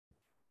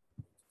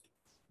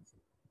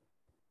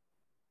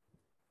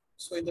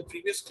So in the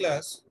previous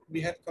class,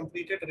 we had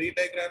completed ray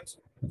diagrams,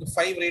 the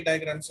 5 ray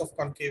diagrams of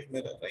concave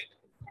mirror, right?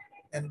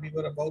 And we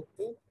were about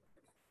to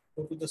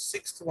go to the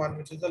 6th one,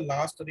 which is the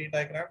last ray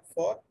diagram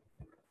for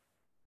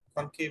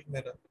concave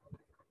mirror.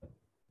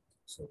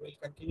 So we'll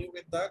continue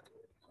with that.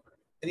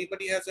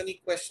 Anybody has any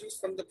questions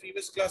from the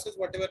previous classes,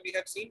 whatever we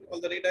had seen, all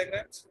the ray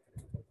diagrams?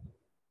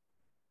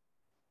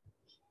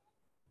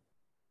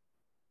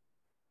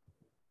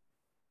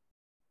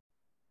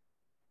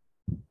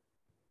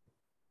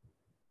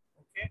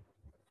 Okay,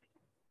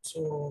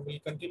 so we'll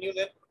continue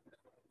then.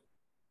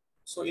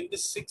 So in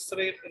this 6th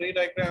ray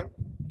diagram,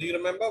 do you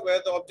remember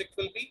where the object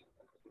will be?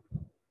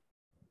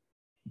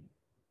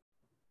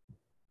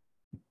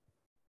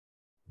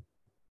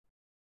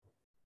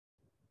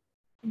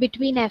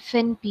 Between F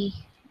and P.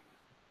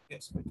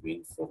 Yes,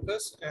 between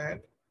focus and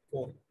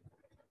pole.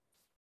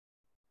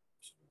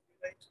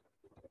 Right.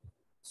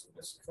 So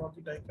let's draw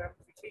the diagram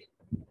quickly.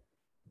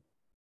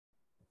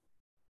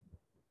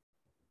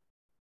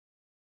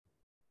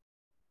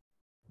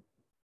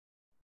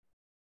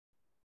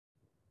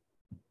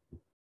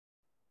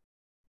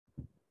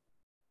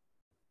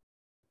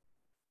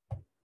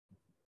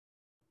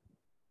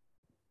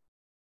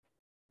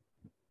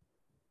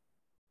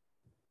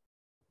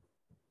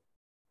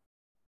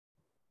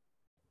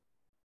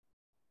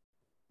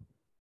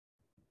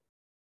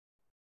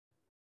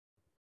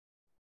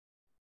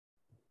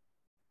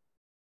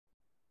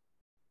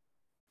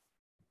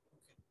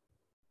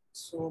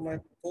 So my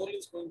pole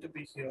is going to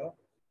be here.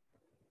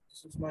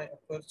 This is my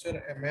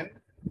aperture Mn.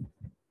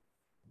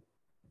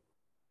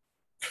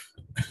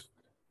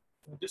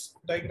 This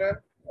diagram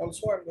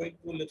also I'm going to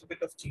do a little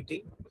bit of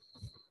cheating.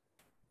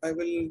 I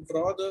will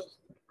draw the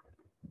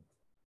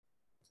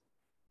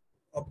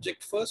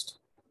object first.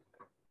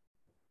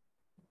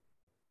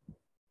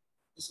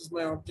 This is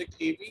my object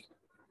AB.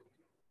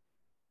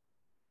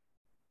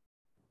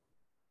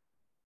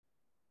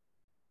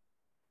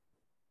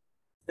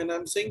 And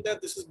I'm saying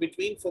that this is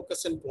between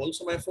focus and pole.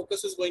 So my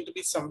focus is going to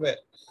be somewhere.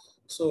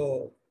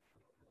 So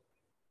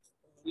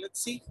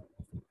let's see.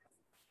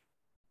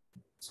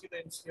 See the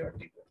NCERT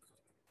book.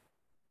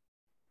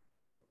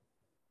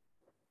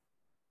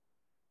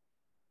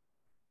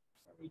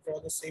 I will draw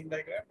the same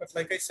diagram, but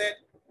like I said,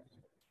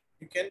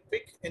 you can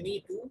pick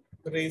any two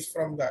rays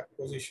from that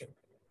position.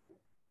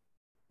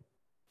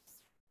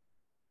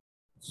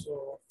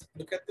 So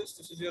look at this.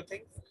 This is your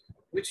thing.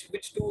 Which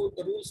two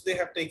rules they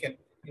have taken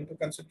into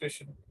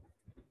consideration?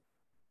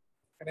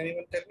 Can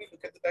anyone tell me?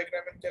 Look at the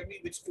diagram and tell me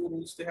which two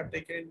rules they have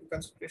taken into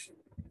consideration.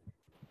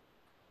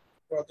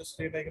 Draw this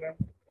ray diagram.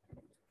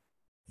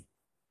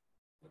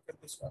 Look at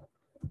this one.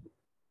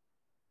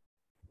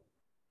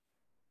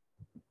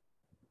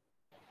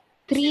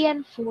 3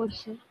 and 4,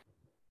 sir.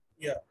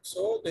 Yeah,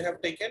 so they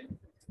have taken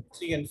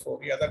 3 and 4.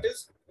 Yeah, that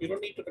is, you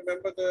don't need to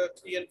remember the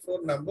 3 and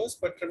 4 numbers,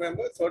 but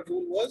remember, third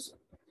rule was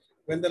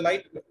when the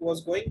light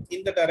was going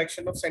in the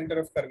direction of center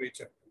of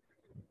curvature.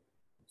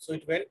 So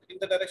it went in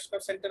the direction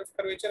of center of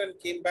curvature and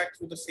came back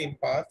through the same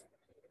path.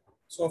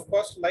 So of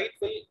course, light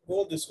will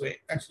go this way.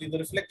 Actually, the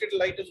reflected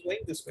light is going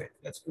this way.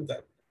 Let's do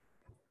that.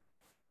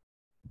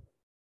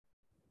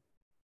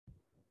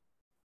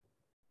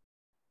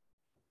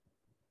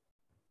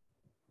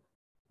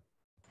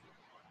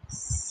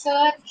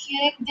 Sir,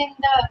 here then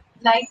the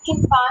light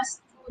can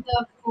pass through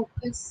the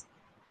focus.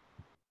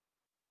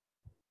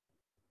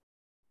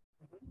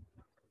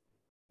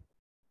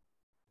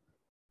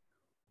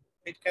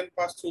 It can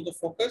pass through the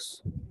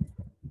focus.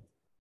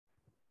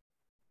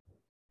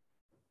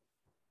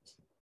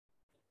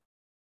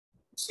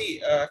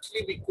 See,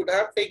 actually, we could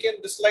have taken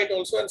this light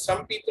also, and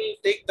some people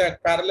take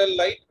that parallel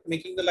light,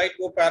 making the light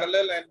go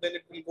parallel, and then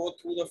it will go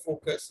through the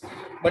focus.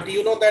 But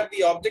you know that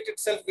the object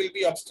itself will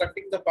be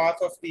obstructing the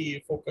path of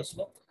the focus,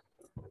 no?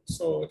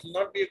 So it will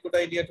not be a good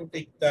idea to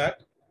take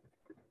that.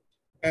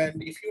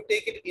 And if you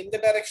take it in the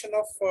direction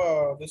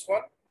of this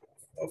one,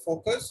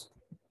 focus,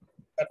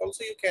 that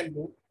also you can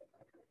do.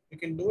 You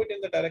can do it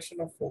in the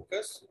direction of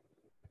focus.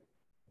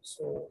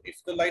 So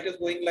if the light is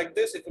going like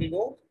this, it will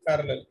go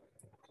parallel.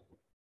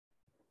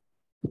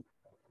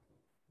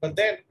 But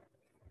then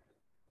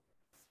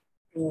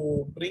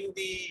to bring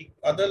the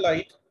other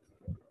light,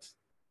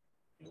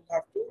 you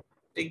have to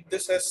take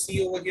this as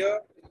C over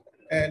here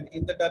and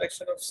in the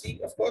direction of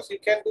C. Of course, you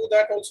can do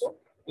that also.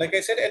 Like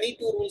I said, any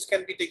two rules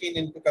can be taken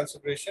into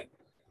consideration.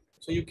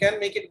 So you can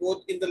make it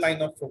both in the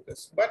line of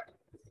focus. But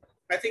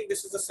I think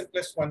this is the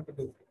simplest one to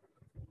do.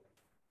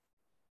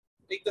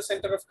 Take the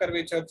center of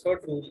curvature,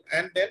 third rule,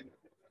 and then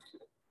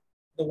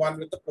the one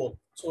with the pole.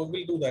 So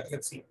we'll do that.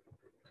 Let's see.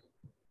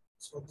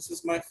 So this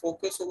is my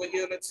focus over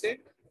here, let's say.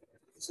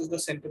 This is the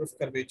center of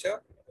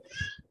curvature.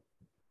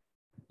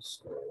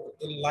 So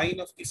the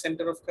line of the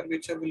center of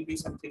curvature will be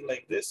something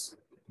like this.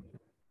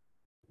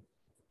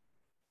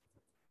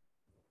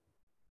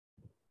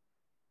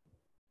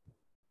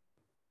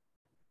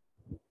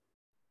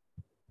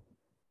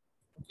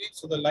 Okay,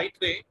 so the light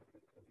ray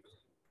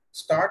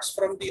starts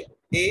from the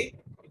A,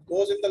 it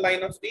goes in the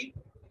line of the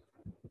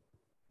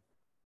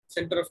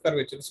center of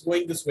curvature. It's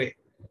going this way.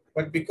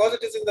 But because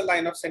it is in the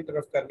line of center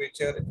of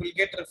curvature, it will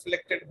get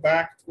reflected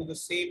back through the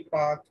same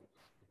path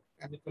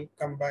and it will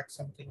come back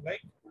something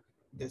like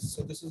this.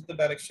 So this is the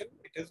direction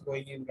it is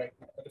going in right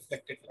now, the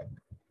reflected light.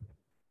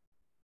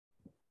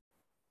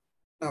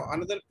 Now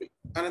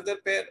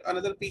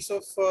another piece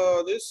of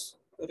this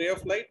ray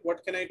of light,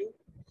 what can I do?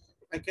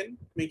 I can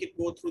make it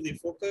go through the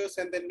focus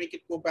and then make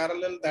it go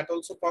parallel. That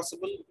also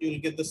possible. You will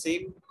get the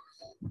same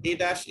A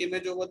dash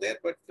image over there,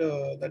 but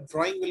the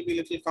drawing will be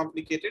a little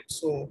complicated.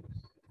 So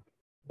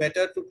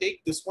better to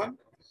take this one,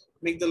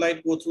 make the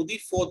light go through the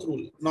fourth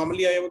rule.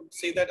 Normally I would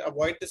say that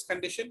avoid this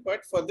condition,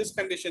 but for this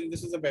condition,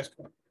 this is the best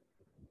one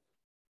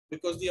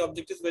because the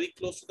object is very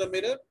close to the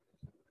mirror.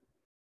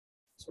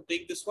 So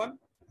take this one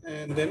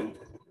and then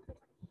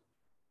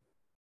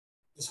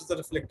this is the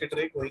reflected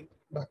ray going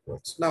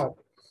backwards. Now,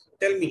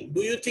 tell me,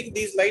 do you think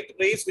these light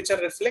rays which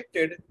are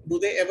reflected, do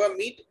they ever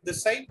meet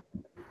this side?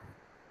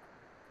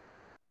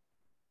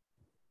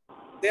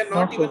 They are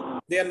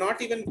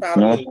not even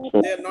parallel.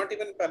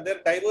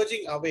 They're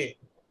diverging away,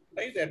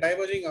 right? They're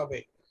diverging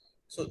away.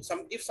 So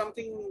if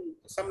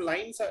some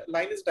line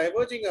is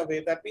diverging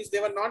away, that means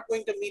they were not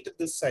going to meet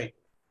this side.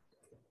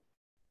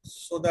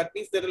 So that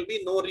means there will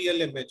be no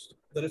real image.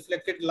 The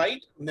reflected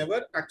light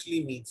never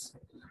actually meets.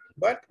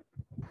 But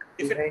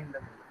if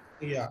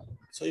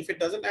so if it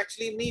doesn't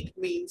actually meet,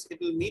 means it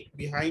will meet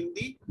behind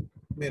the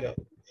mirror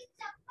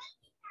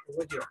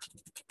over here.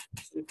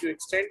 So if you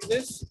extend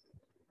this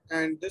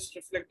and this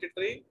reflected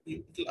ray,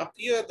 it will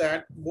appear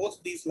that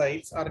both these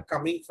lights are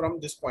coming from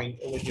this point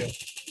over here.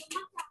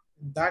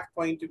 That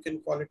point you can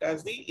call it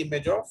as the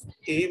image of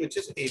A, which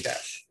is A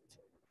dash.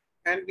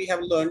 And we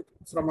have learned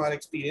from our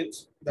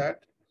experience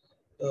that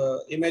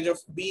image of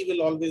B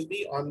will always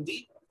be on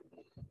the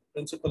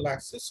principal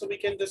axis. So we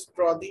can just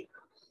draw the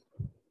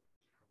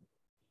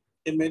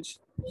image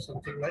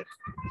something like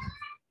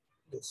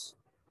this.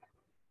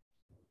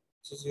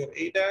 This is your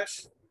A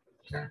dash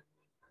and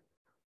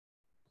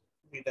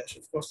B dash.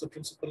 Of course, the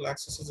principal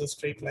axis is a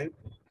straight line.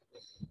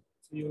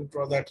 So you will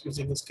draw that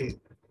using a scale.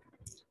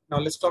 Now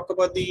let's talk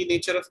about the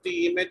nature of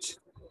the image.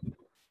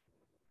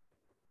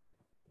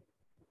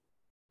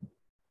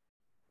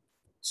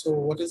 So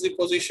what is the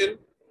position?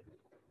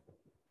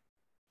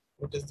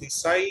 What is the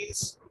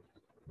size?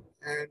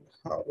 And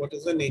what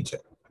is the nature?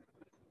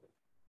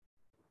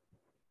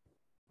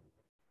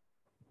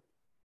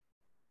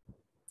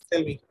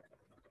 Tell me.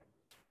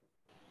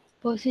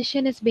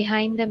 Position is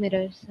behind the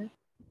mirror, sir.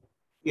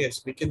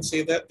 Yes, we can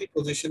say that the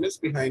position is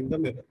behind the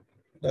mirror.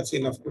 That's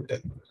enough to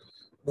tell.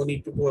 No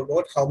need to go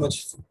about how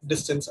much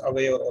distance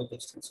away or all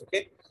those things,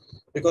 okay?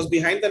 Because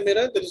behind the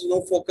mirror, there is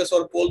no focus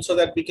or pole so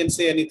that we can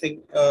say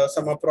anything,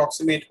 some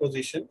approximate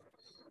position.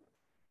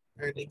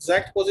 And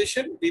exact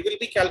position, we will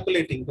be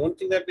calculating. Don't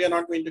think that we are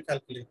not going to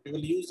calculate. We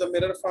will use the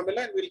mirror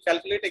formula and we'll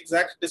calculate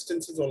exact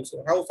distances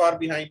also. How far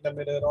behind the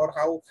mirror or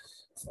how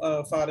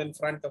far in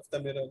front of the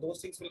mirror.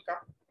 Those things will come.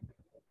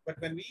 But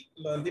when we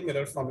learn the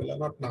mirror formula,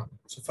 not now.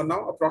 So for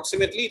now,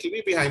 approximately, it will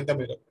be behind the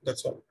mirror.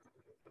 That's all.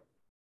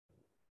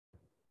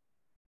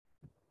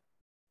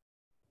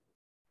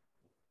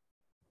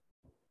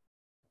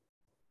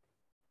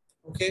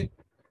 Okay.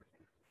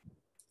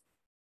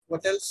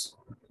 What else?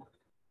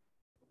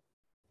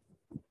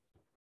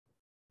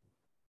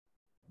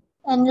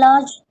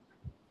 Enlarged.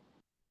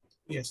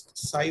 Yes, the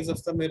size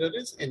of the mirror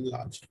is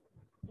enlarged.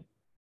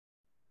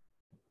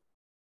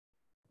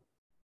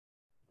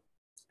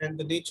 And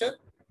the nature?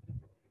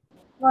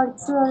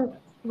 Virtual.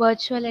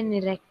 Virtual and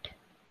erect.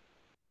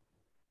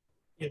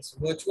 Yes,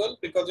 virtual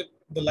because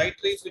the light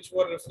rays which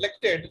were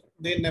reflected,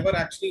 they never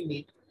actually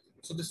meet.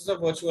 So this is a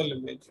virtual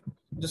image,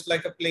 just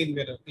like a plane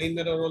mirror. Plane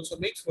mirror also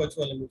makes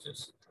virtual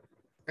images.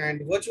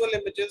 And virtual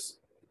images,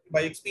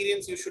 by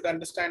experience, you should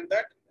understand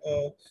that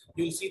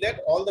you'll see that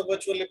all the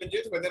virtual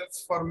images, whether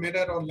it's for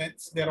mirror or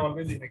lens, they're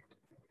always erect.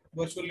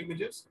 Virtual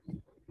images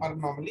are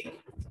normally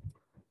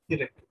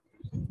erect.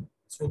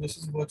 So this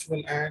is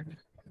virtual and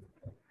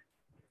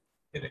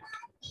erect.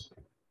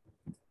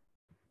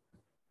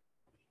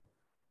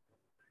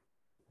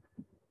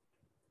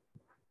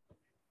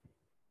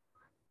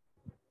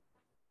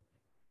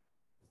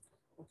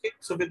 Okay,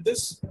 so with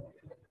this,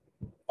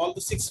 all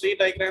the 6 ray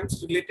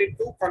diagrams related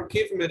to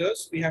concave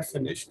mirrors we have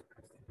finished.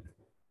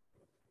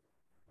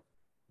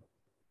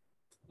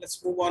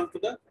 Let's move on to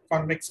the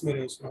convex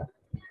mirrors now.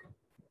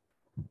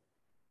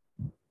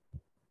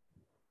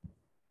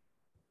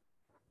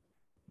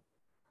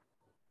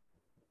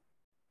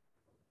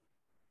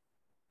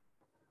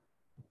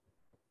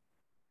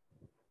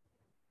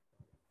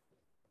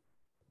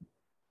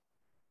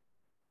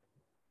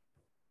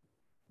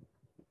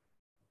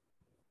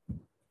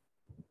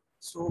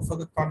 So for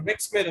the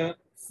convex mirror,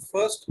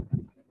 first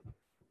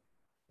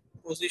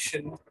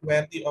position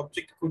where the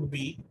object could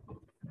be,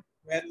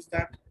 where is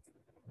that?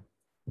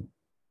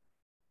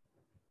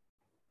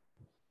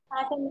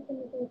 At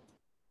infinity.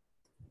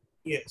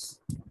 Yes,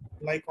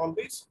 like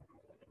always,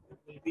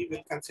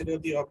 we'll consider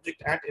the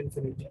object at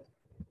infinity.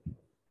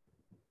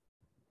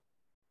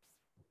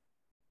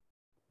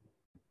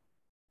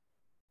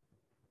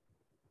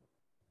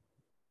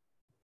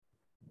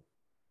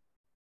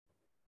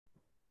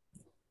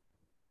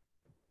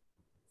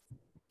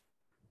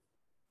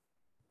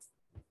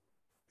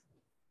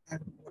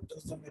 And what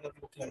does the mirror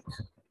look like?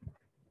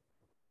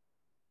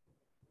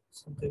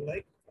 Something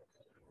like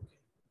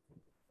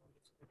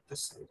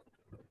this side.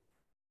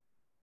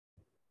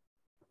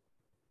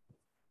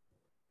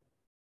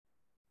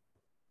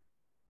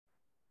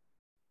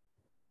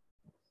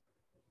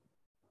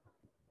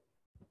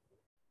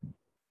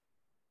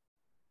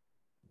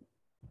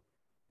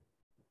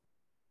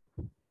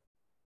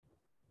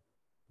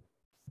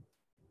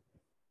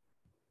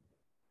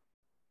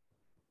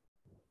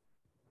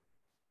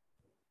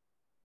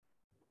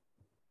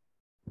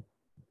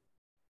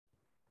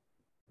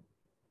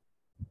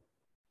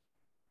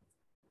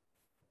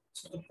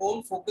 So the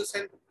pole focus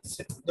and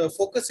the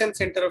focus and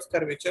center of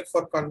curvature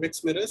for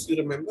convex mirrors, you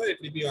remember it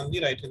will be on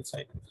the right hand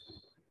side.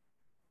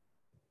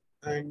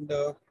 And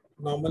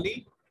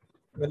normally,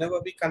 whenever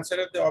we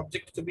consider the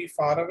object to be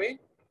far away,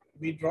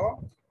 we draw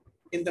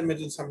in the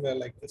middle somewhere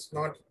like this,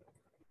 not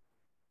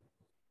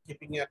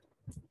keeping it.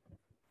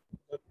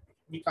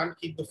 We can't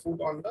keep the food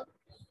on the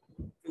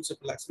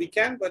principal axis. We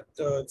can, but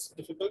it's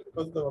difficult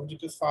because the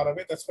object is far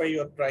away. That's why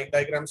your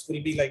diagrams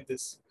will be like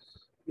this.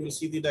 You will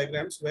see the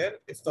diagrams where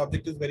if the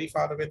object is very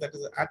far away, that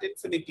is at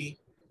infinity,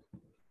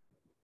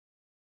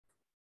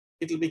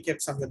 it will be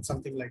kept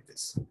something like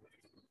this.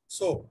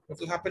 So what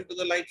will happen to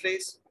the light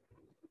rays?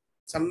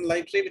 Some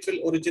light ray which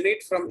will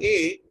originate from A,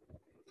 it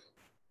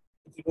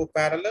will go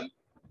parallel.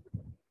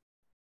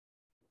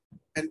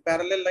 And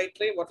parallel light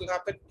ray, what will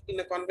happen in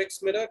a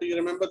convex mirror? Do you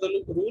remember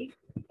the rule?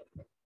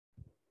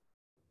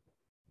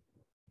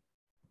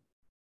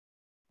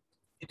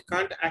 It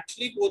can't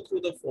actually go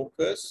through the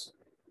focus.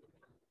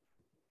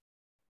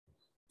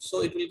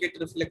 So it will get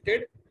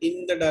reflected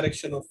in the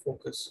direction of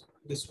focus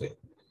this way.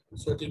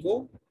 So it will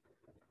go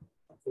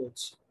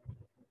upwards.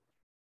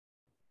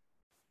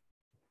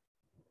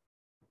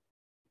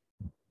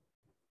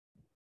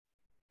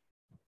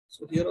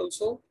 So here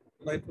also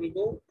light will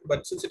go,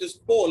 but since it is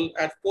pole,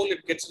 at pole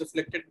it gets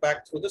reflected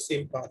back through the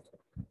same path.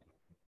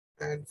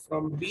 And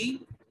from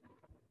B,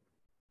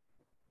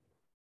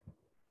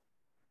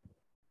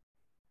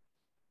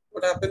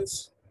 what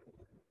happens?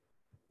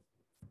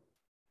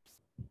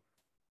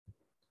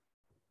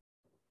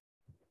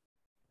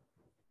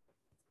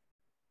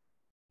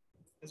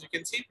 As you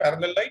can see,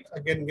 parallel light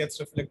again gets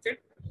reflected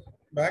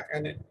back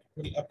and it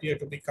will appear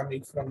to be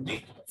coming from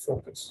the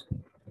focus.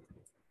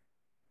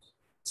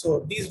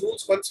 So these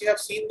rules, once you have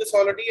seen this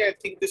already, I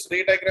think this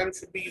ray diagram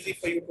should be easy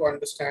for you to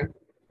understand.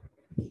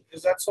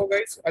 Is that so,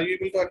 guys? Are you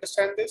able to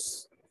understand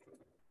this?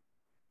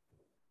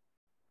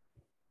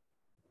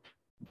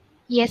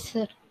 Yes,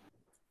 sir.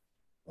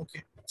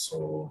 Okay,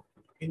 so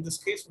in this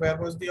case, where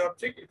was the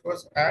object? It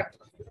was at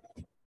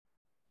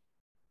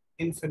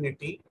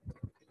infinity.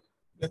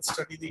 Let's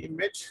study the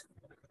image.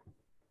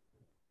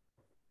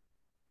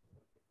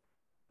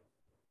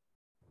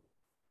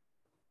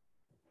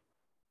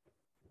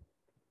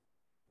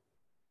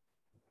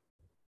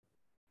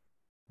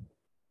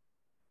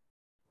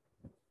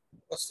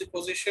 What's the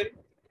position?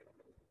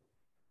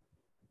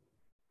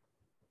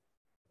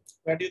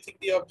 Where do you think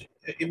the object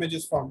image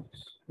is formed?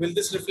 Will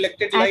this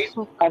reflected At light?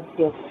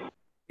 focus.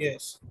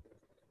 Yes.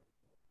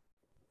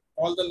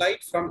 All the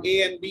light from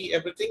A and B,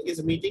 everything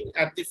is meeting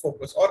at the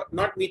focus, or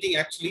not meeting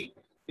actually.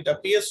 It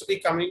appears to be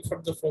coming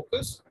from the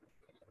focus,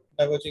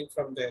 diverging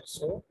from there.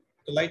 So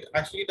the light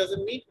actually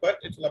doesn't meet, but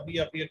it will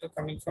appear to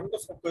coming from the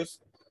focus.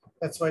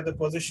 That's why the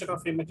position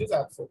of image is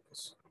at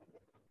focus.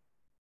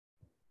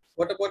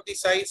 What about the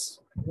size?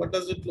 What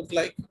does it look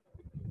like?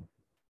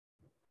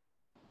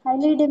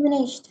 Highly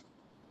diminished.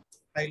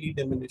 Highly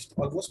diminished,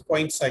 almost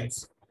point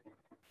size.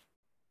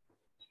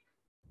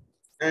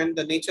 And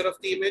the nature of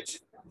the image?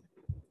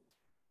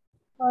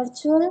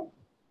 Virtual.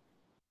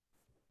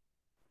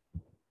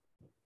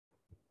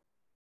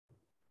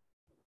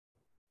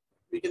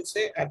 We can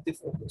say at the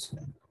focus.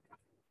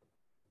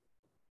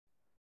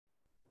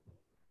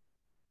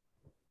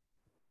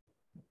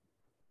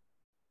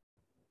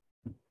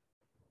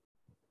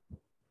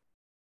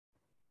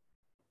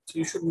 So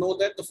you should know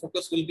that the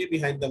focus will be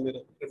behind the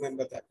mirror.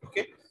 Remember that,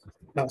 okay?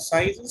 Now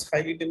size is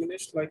highly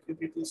diminished, like you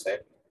people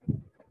said. You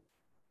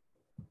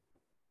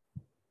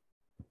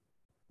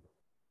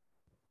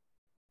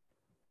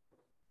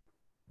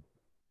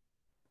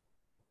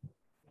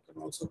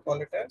can also call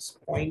it as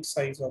point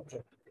size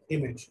object,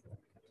 image.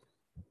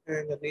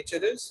 And the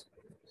nature is,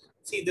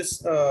 see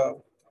this,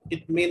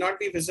 it may not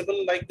be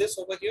visible like this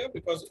over here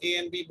because A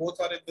and B both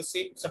are at the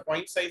same, it's a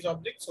point size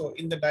object. So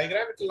in the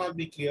diagram, it will not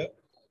be clear,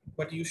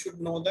 but you should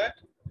know that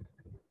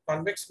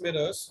convex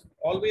mirrors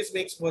always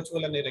makes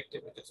virtual and erect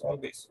images,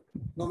 always,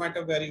 no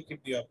matter where you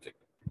keep the object.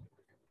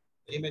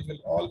 The image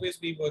will always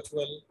be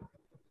virtual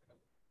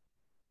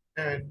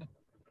and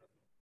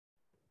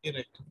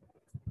erect.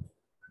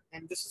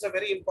 And this is a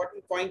very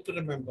important point to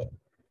remember.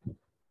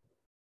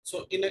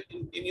 So in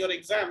your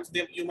exams,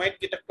 you might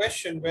get a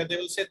question where they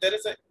will say there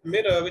is a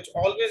mirror which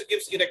always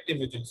gives erect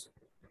images.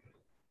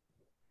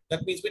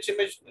 That means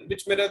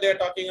which mirror they are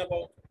talking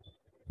about?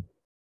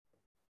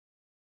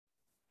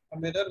 A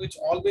mirror which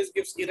always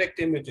gives erect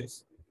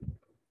images,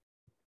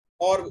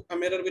 or a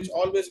mirror which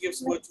always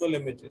gives virtual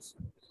images.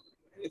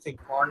 Anything?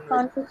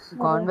 Convex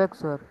mirror. Convex,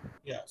 sir.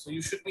 Yeah, so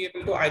you should be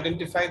able to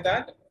identify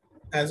that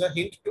as a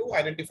hint to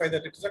identify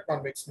that it is a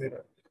convex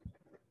mirror.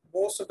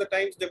 Most of the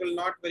times they will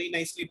not very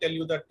nicely tell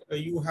you that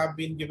you have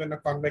been given a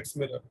convex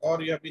mirror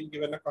or you have been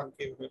given a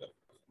concave mirror.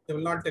 They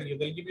will not tell you.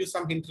 They'll give you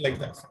some hint like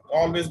that.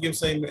 Always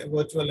gives a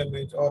virtual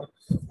image or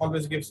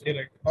always gives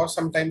erect or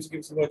sometimes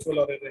gives virtual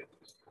or erect.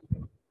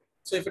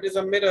 So if it is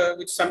a mirror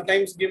which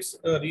sometimes gives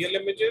real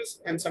images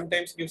and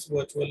sometimes gives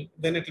virtual,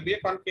 then it will be a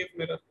concave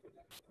mirror.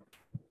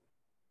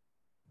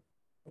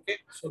 Okay,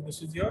 so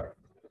this is your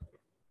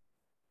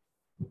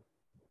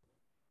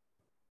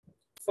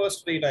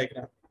first ray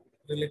diagram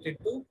related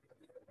to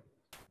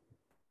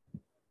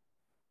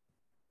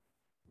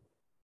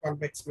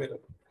convex mirror.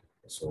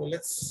 So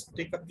let's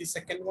take up the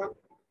second one.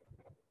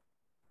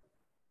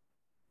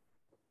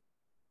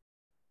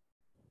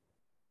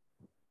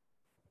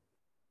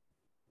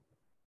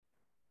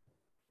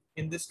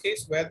 In this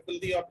case, where will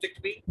the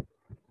object be?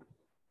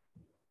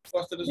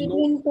 Because there is no,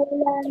 Between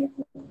pole and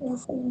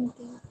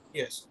infinity.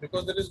 yes,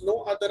 because there is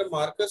no other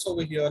markers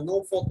over here,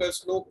 no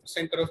focus, no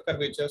center of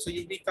curvature. So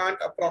we can't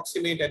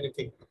approximate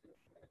anything.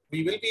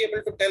 We will be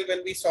able to tell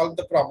when we solve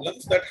the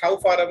problems that how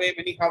far away,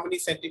 how many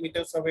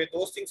centimeters away,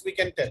 those things we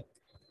can tell,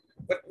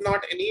 but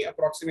not any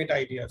approximate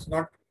ideas.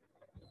 Not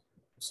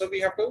so we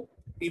have to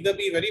either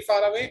be very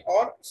far away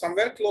or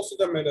somewhere close to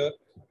the mirror.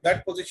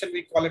 That position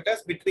we call it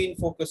as between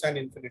focus and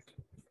infinity.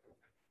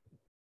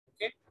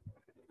 Okay.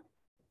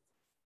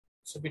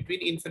 So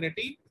between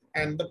infinity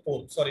and the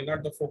pole, sorry,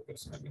 not the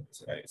focus.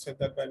 I said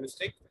that by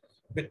mistake.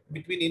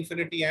 Between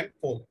infinity and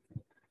pole.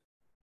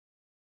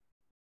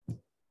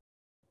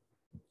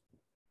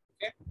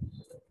 Okay.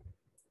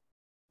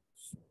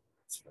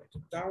 Let's write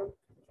it down.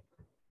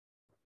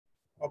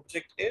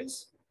 Object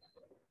is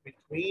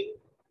between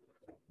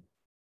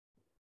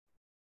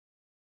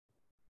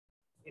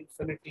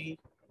infinity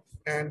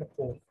and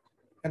pole.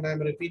 And I'm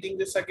repeating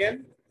this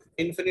again.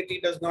 Infinity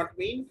does not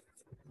mean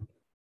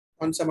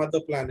on some other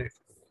planet.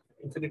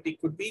 Infinity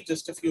could be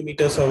just a few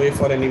meters away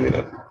for any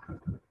mirror.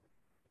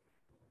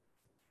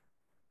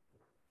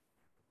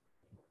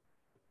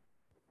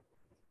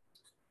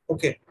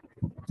 Okay.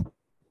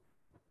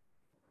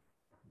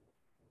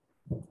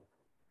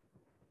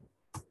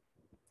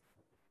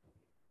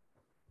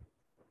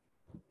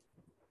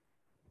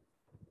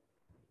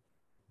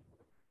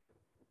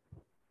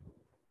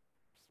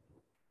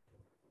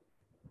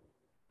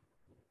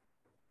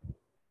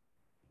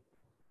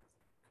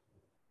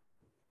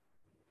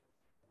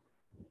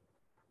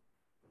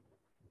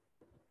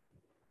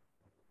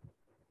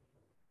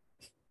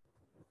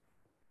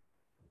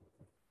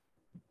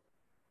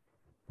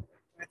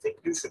 I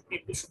think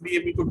people should be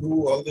able to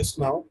do all this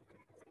now.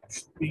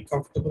 Should be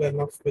comfortable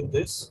enough with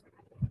this.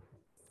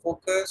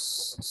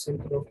 Focus,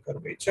 center of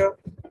curvature.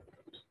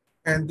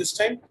 And this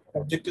time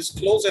object is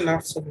close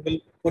enough, so we will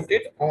put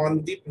it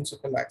on the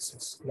principal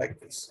axis like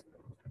this.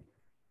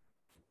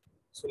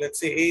 So let's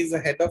say A is the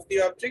head of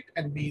the object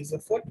and B is the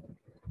foot.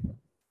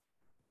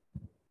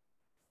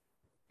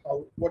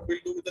 What we'll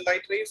do with the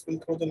light rays, we'll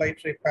throw the light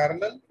ray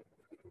parallel,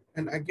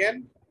 and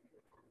again,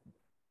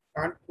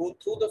 can't go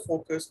through the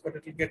focus, but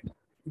it will get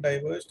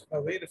diverged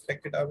away,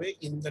 reflected away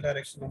in the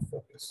direction of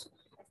focus.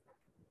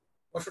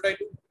 What should I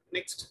do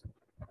next?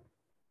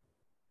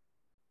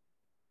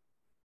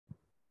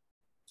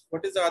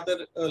 What is the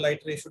other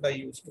light ray should I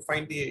use to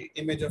find the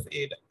image of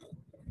A?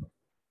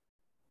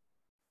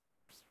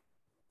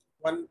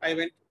 One, I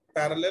went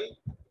parallel,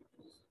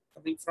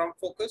 coming from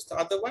focus. The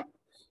other one,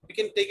 we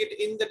can take it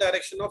in the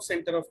direction of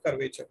center of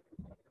curvature.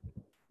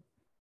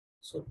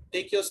 So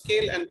take your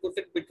scale and put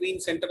it between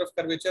center of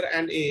curvature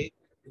and A.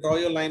 Draw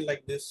your line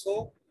like this.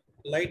 So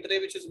light ray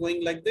which is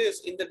going like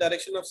this in the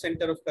direction of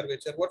center of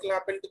curvature. What will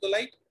happen to the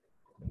light?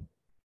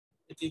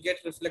 It will get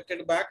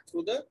reflected back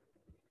through the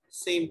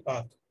same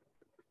path.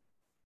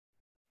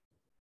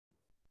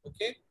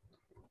 Okay.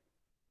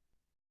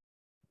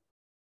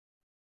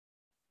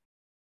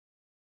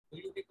 Do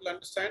you people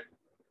understand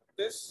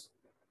this?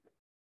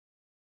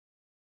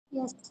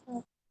 Yes,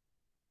 sir.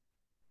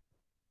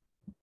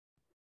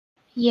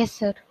 Yes,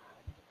 sir.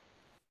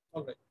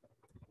 All right.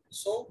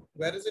 So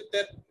where is it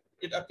that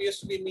it appears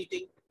to be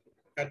meeting?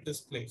 At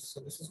this place. So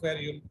this is where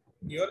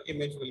your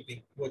image will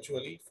be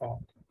virtually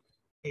formed.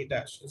 A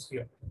dash is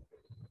here.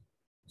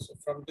 So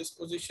from this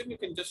position, you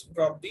can just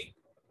drop the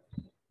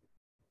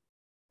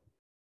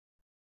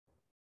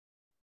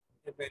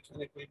image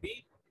and it will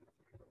be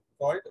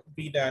called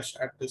B dash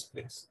at this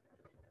place.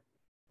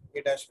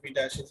 A dash, B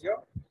dash is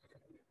your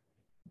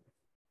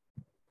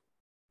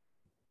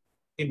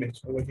image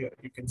over here.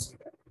 You can see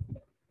that.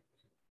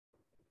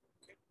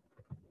 Okay.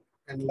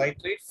 And light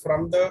ray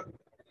from the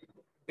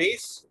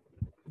base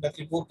that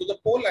will go to the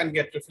pole and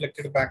get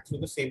reflected back through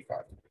the same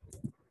path.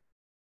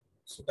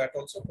 So that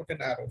also put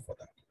an arrow for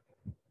that.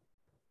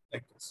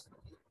 Like this.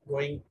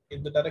 Going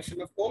in the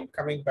direction of pole,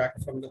 coming back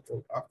from the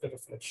pole after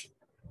reflection.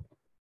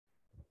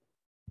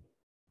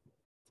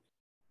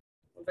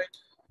 All right.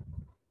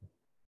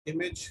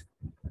 Image.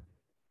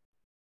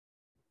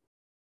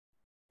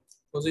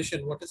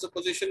 Position. What is the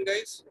position,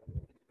 guys?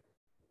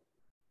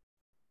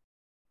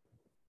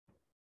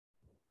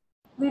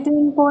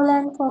 Between pole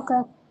and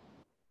focus.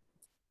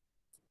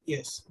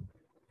 Yes.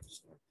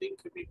 So I think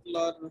people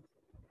are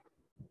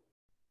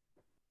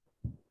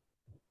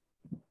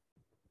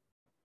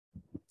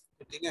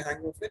getting a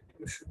hang of it.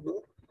 You should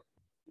know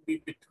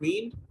be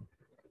between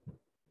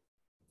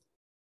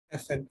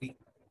F and P.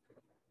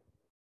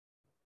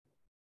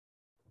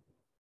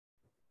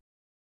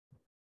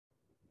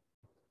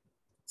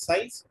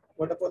 Size?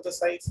 What about the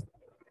size?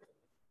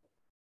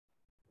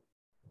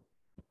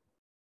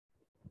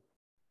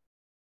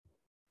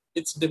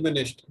 It's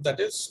diminished.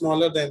 That is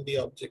smaller than the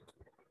object.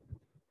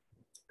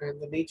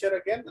 And the nature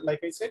again,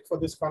 like I said, for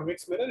this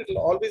convex mirror, it will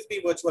always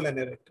be virtual and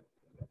erect.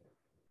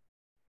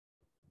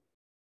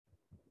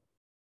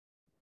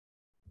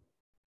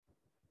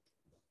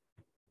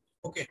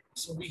 Okay,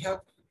 so we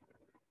have,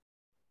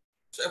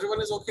 so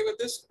everyone is okay with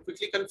this?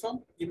 Quickly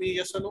confirm, give me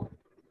yes or no.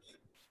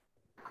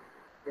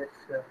 Yes,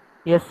 sir.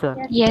 Yes, sir.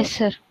 Yes,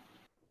 sir.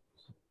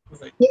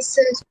 Right. Yes,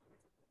 sir.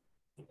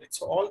 Right.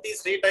 So all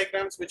these ray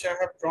diagrams which I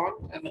have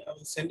drawn and I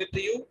will send it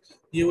to you,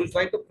 you will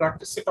try to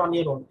practice it on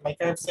your own. Like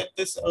I have said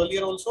this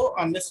earlier also,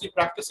 unless you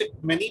practice it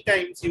many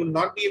times, you will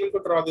not be able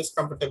to draw this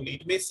comfortably.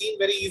 It may seem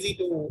very easy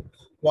to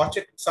watch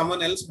it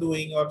someone else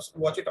doing or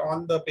watch it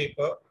on the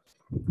paper,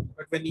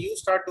 but when you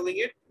start doing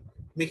it,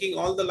 making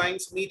all the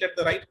lines meet at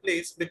the right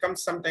place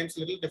becomes sometimes a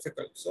little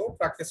difficult. So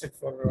practice it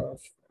for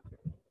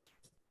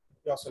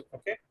yourself,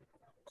 okay?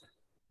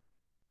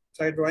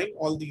 Try drawing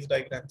all these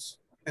diagrams.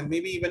 And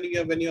maybe even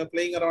when you're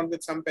playing around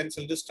with some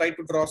pencil, just try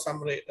to draw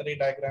some ray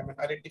diagram and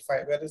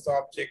identify where is the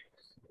object,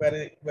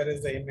 where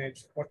is the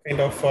image, what kind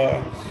of,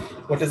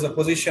 what is the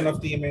position of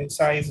the image,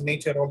 size,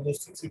 nature, all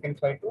those things. You can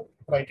try to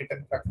write it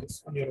and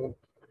practice on your own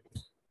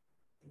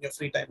in your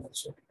free time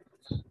also.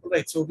 All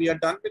right, so we are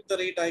done with the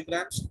ray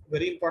diagrams,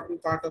 very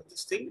important part of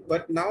this thing.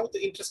 But now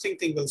the interesting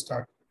thing will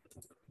start.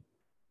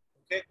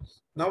 Okay,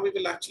 now we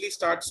will actually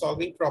start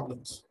solving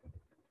problems.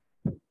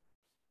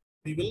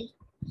 We will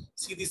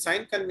see the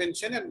sign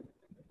convention, and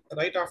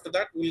right after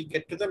that we'll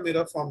get to the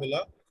mirror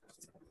formula,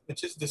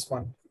 which is this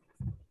one.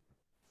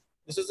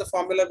 This is the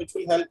formula which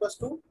will help us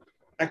to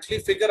actually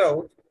figure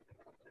out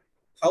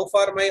how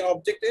far my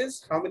object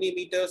is, how many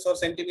meters or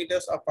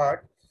centimeters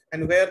apart,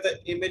 and where the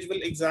image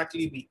will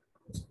exactly be.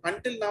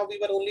 Until now we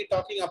were only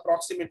talking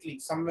approximately,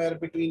 somewhere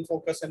between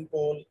focus and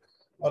pole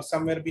or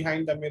somewhere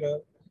behind the mirror.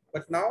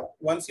 But now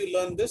once you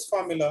learn this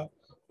formula,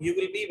 you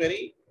will be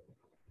very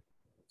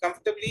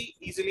comfortably,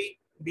 easily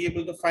be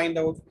able to find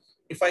out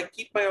if I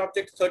keep my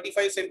object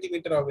 35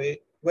 centimeter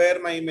away,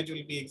 where my image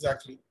will be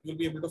exactly. You'll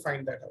be able to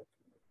find that out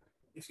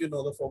if you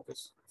know the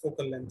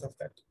focal length of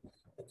that.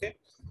 Okay,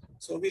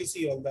 so we'll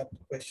see all that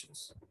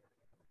questions.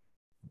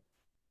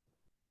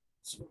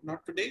 So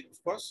not today,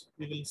 of course,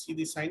 we will see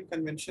the sign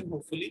convention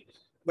hopefully.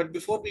 But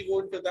before we go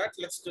into that,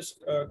 let's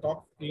just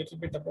talk a little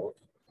bit about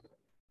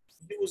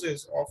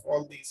uses of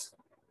all these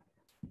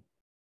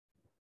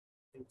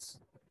things.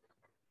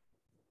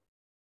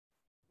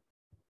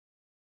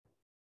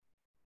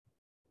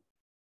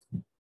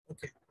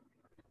 Okay.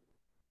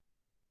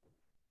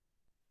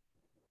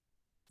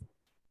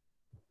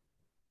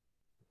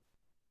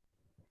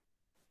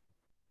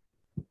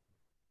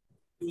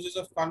 Uses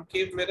of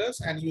concave mirrors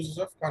and uses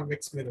of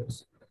convex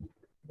mirrors.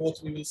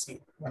 Both we will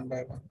see one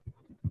by one.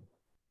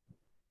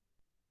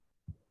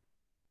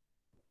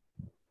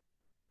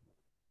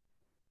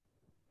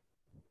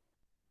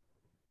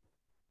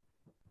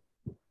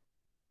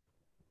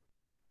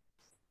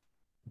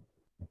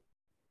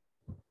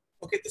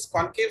 Okay, this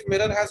concave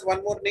mirror has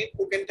one more name.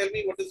 Who can tell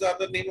me what is the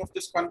other name of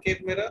this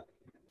concave mirror?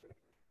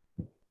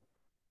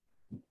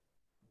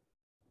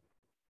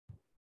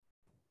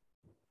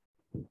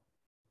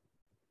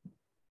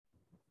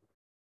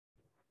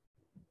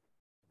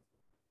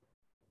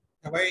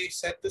 Have I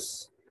said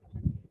this?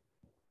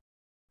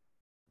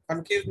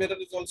 Concave mirror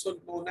is also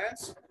known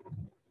as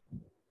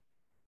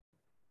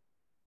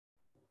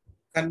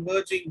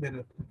converging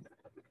mirror.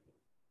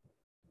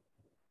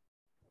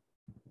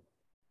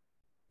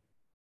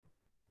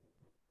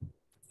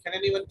 Can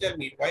anyone tell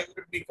me why would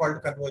it be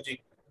called converging?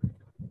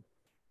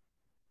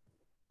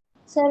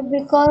 Sir,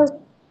 because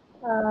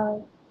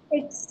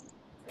its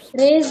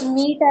rays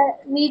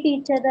meet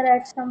each other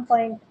at some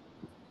point.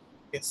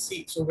 Yes,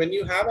 see, so when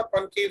you have a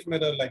concave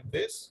mirror like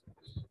this,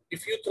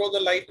 if you throw the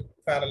light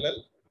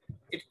parallel,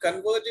 it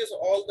converges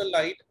all the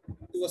light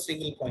to a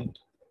single point.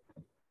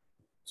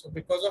 So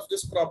because of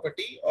this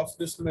property of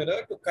this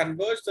mirror to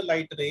converge the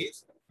light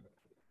rays,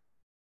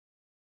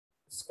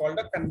 it's called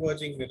a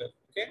converging mirror.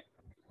 Okay.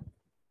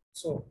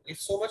 So if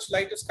so much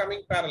light is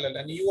coming parallel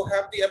and you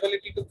have the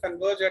ability to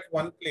converge at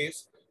one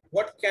place,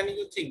 what can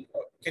you think?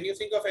 Can you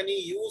think of any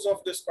use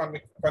of this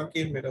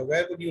concave mirror?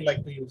 Where would you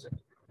like to use it?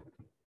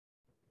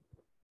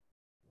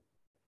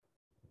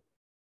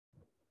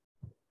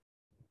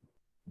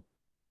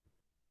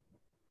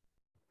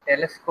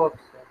 Telescope,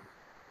 sir.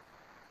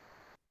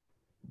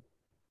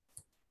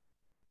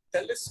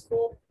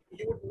 Telescope,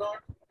 you would not.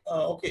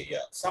 Okay, yeah,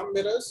 some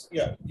mirrors,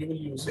 yeah, you will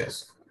use,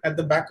 yes. At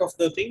the back of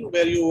the thing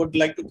where you would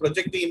like to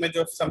project the image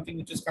of something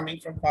which is coming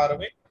from far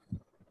away.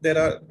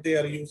 They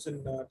are used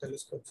in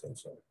telescopes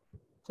also.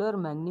 Sir,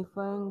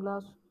 magnifying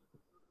glass.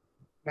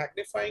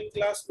 Magnifying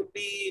glass would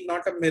be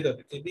not a mirror,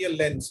 it will be a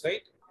lens,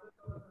 right?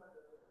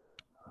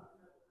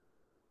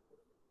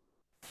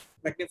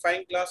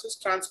 Magnifying glass is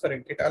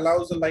transparent. It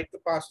allows the light to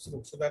pass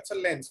through. So that's a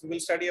lens. We will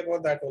study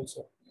about that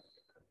also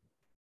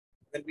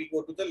when we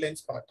go to the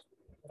lens part.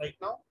 Right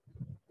now,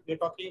 we're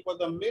talking about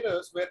the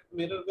mirrors where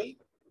mirror will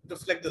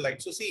reflect the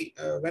light. So see,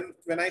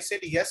 when I said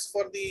yes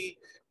for the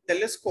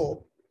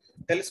telescope,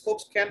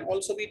 telescopes can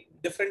also be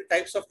different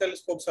types of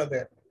telescopes are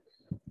there.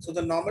 So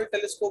the normal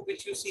telescope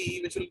which you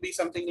see, which will be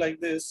something like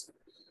this,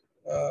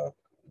 I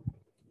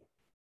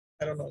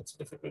don't know, it's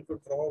difficult to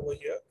draw over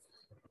here.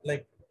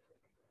 Like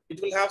it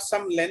will have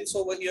some lens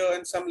over here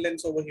and some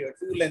lens over here,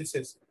 two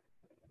lenses.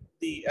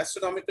 The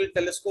astronomical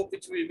telescope,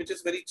 which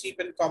is very cheap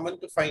and common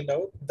to find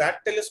out,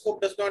 that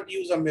telescope does not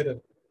use a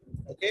mirror.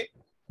 Okay,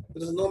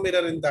 there is no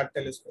mirror in that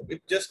telescope.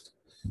 It just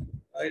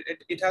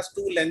it has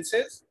two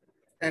lenses,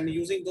 and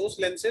using those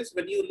lenses,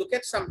 when you look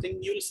at something,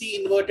 you'll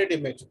see inverted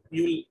image.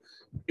 You'll,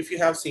 if you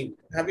have seen,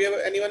 have you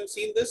ever anyone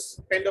seen this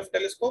kind of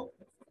telescope?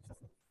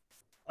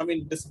 I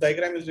mean, this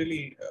diagram is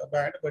really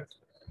bad, but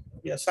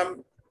yeah,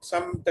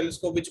 some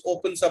telescope which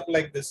opens up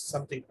like this,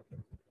 something.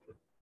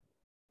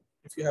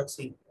 If you have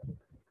seen,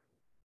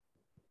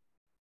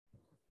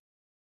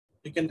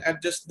 you can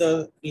adjust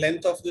the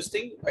length of this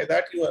thing. By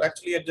that, you are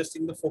actually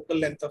adjusting the focal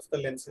length of the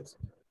lenses.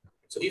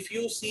 So if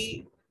you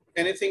see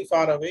anything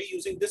far away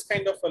using this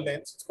kind of a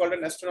lens, it's called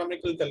an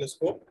astronomical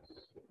telescope.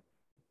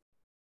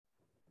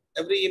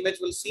 Every image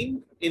will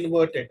seem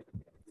inverted.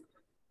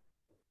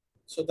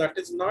 So that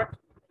is not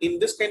in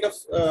this kind of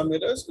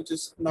mirrors, which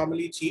is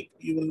normally cheap.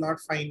 You will not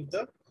find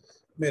the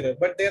mirror,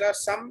 but there are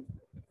some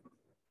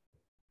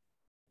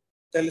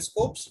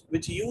telescopes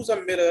which use a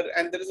mirror,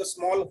 and there is a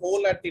small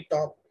hole at the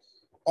top.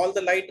 All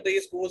the light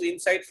rays goes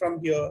inside from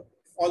here.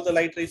 All the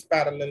light rays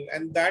parallel,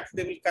 and that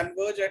they will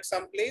converge at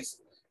some place.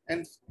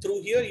 And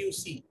through here, you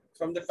see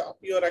from the top,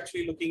 you are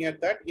actually looking at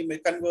that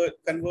image,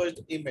 converged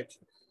image,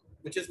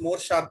 which is more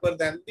sharper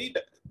than the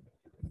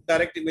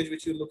direct image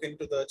which you look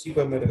into the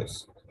cheaper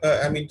mirrors.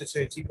 I mean to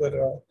say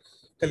cheaper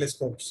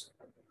telescopes.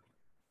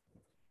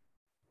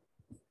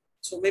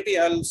 So maybe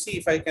I'll see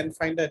if I can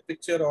find a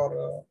picture or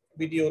a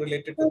video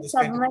related to this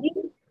kind of.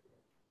 Submarine.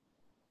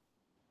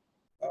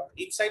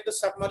 Inside the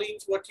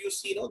submarines, what you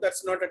see, no,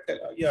 that's not a,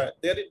 yeah,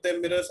 there the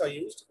mirrors are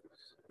used,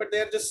 but they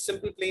are just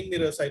simple plain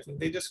mirrors. I think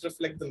they just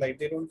reflect the light.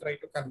 They don't try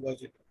to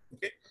converge it.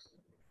 Okay.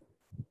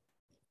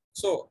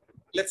 So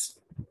let's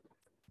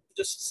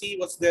just see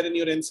what's there in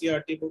your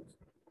NCERT book.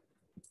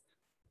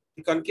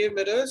 The concave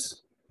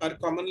mirrors are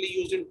commonly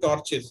used in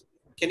torches.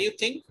 Can you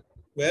think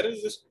where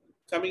is this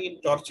coming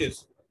in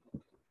torches?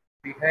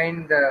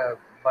 Behind the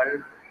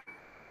bulb.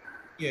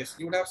 Yes,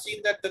 you would have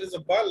seen that there is a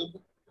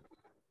bulb.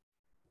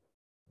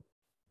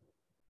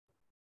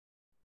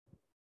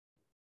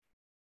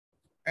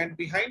 And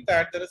behind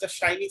that, there is a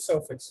shiny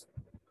surface.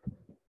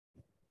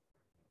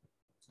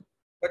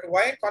 But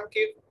why a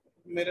concave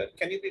mirror?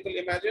 Can you people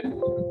imagine?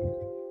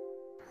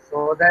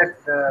 So that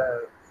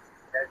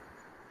that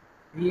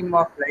beam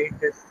of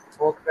light is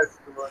focused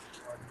towards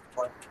one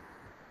point.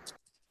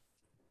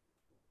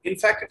 In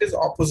fact, it is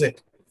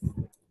opposite.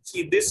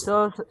 See this.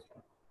 So,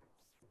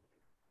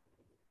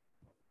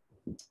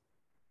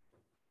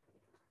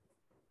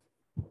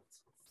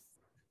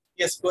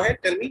 Yes, go ahead.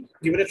 Tell me.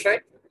 Give it a try.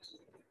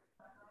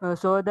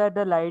 so that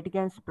the light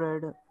can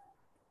spread.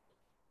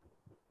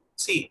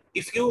 See,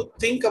 if you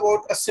think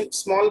about a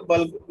small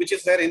bulb which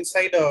is there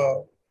inside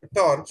a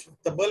torch,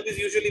 the bulb is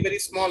usually very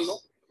small, no?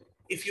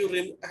 If you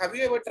have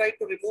you ever tried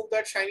to remove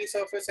that shiny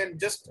surface and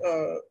just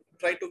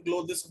try to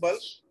glow this bulb?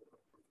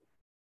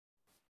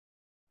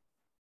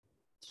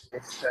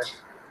 Yes, sir.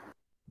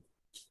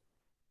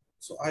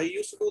 So I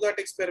used to do that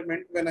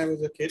experiment when I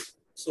was a kid.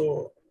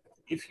 So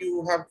if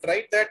you have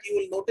tried that, you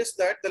will notice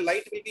that the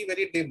light will be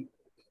very dim.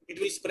 It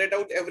will spread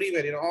out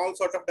everywhere. In all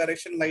sort of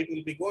direction, light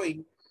will be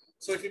going.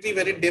 So it will be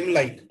very dim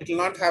light. It will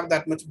not have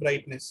that much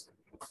brightness.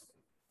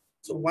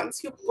 So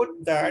once you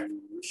put that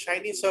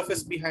shiny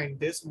surface behind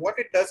this, what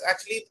it does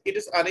actually, it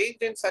is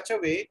arranged in such a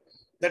way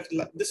that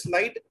this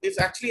light is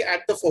actually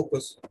at the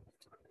focus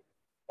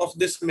of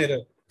this mirror.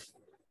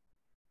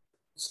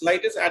 This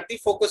light is at the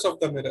focus of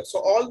the mirror. So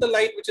all the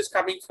light which is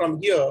coming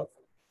from here,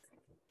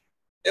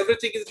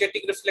 everything is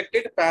getting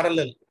reflected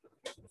parallel.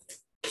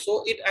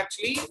 So it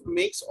actually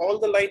makes all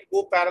the light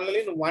go parallel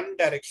in one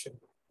direction.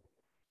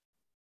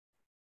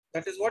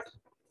 That is what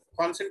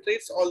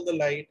concentrates all the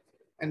light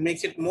and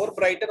makes it more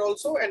brighter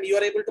also, and you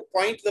are able to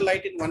point the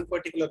light in one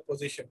particular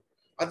position.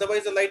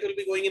 Otherwise, the light will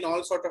be going in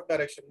all sort of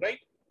direction, right?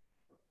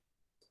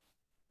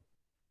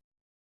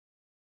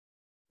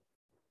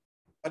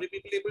 Are you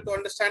people able to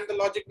understand the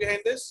logic behind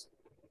this?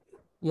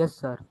 Yes,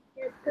 sir.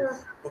 Yes,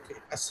 sir. Okay.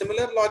 A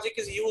similar logic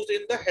is used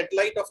in the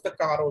headlight of the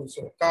car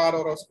also. Car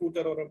or a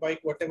scooter or a bike,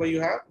 whatever you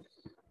have.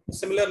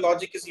 Similar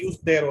logic is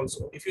used there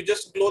also. If you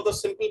just glow the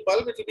simple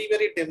bulb, it will be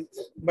very dim.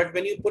 But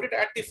when you put it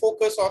at the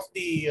focus of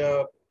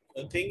the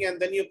thing and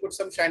then you put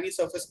some shiny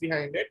surface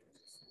behind it,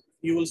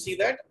 you will see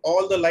that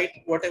all the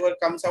light, whatever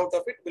comes out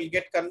of it, will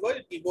get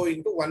converted. It will go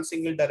into one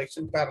single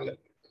direction parallel.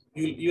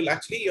 You'll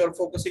actually, you're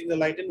focusing the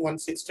light in one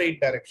straight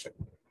direction.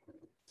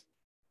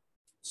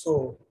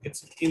 So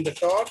it's in the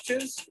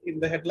torches, in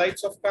the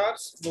headlights of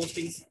cars, those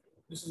things,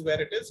 this is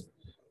where it is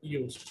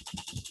used.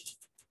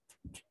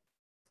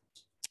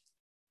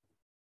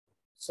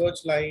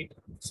 Searchlight,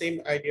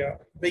 same idea,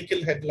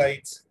 vehicle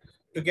headlights,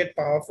 to get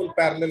powerful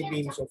parallel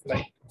beams of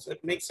light. So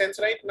it makes sense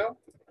right now?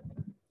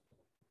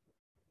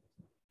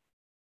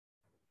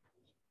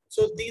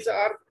 So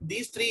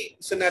these three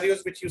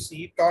scenarios which you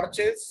see,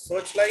 torches,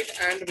 searchlight,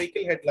 and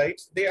vehicle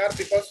headlights, they are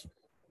because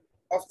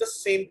of the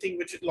same thing,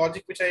 which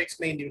logic which I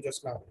explained you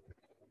just now.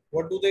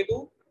 What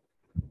do?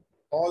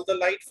 All the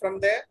light from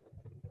there,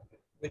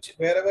 which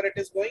wherever it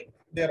is going,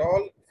 they're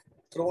all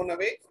thrown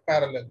away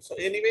parallel. So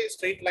anyway,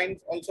 straight lines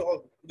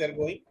also they're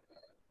going,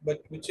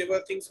 but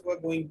whichever things were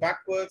going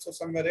backwards or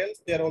somewhere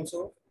else, they're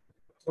also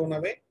thrown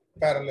away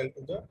parallel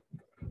to the.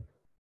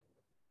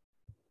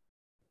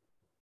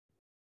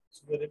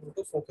 So we're able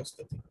to focus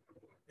the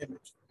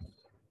image.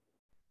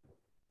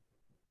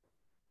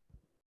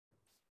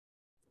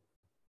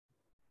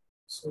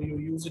 So you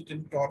use it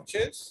in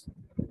torches,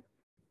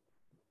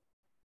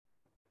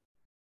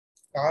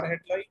 car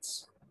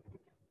headlights,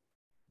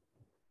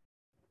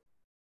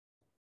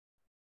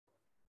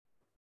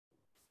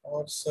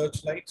 or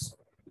searchlights.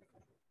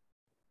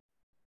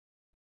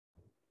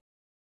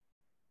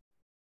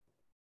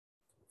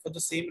 For the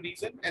same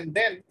reason. And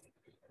then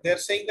they're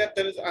saying that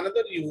there is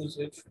another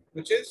usage,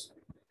 which is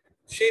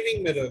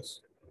shaving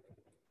mirrors.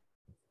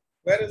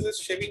 Where is this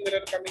shaving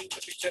mirror coming into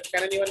the picture?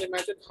 Can anyone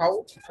imagine how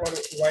or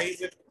why is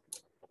it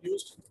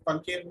used?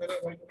 Concave mirror,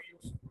 why do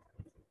we use?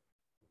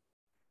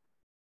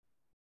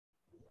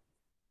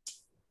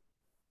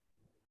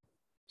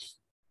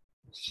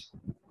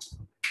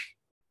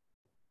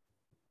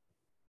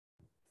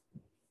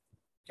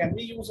 Can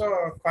we use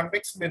a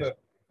convex mirror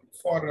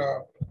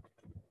for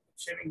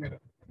shaving mirror?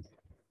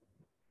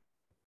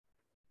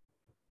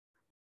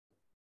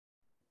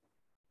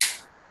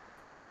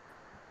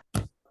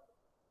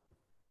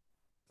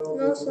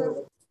 No,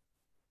 sir.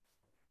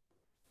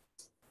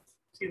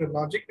 See, the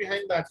logic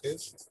behind that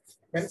is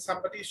when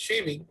somebody is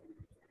shaving,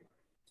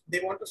 they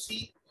want to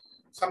see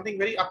something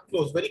very up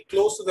close, very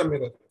close to the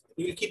mirror.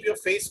 You will keep your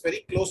face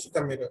very close to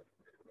the mirror.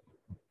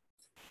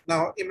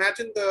 Now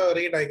imagine the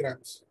ray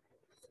diagrams.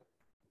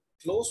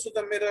 Close to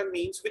the mirror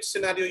means which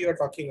scenario you are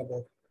talking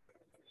about?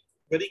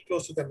 Very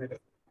close to the mirror.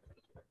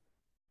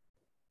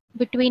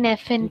 Between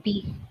F and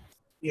P.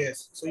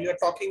 Yes. So you are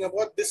talking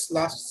about this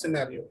last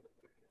scenario.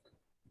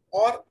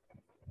 Or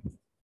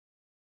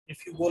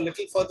if you go a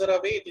little further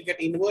away, it will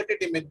get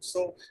inverted image.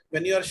 So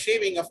when you are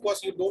shaving, of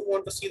course, you don't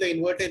want to see the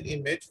inverted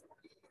image.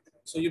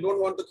 So you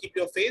don't want to keep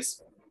your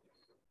face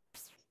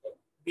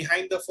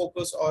behind the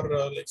focus or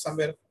like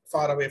somewhere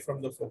far away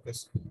from the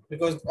focus,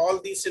 because all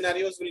these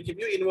scenarios will give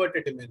you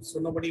inverted image. So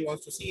nobody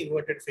wants to see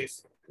inverted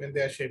face when they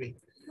are shaving.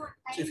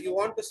 So if you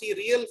want to see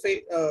real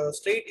face,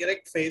 straight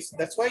erect face,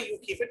 that's why you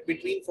keep it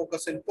between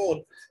focus and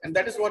pole. And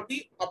that is what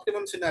the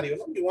optimum scenario.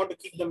 No? You want to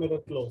keep the mirror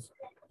close.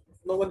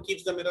 No one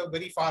keeps the mirror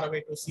very far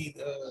away to see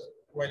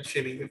while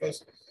shaving,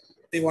 because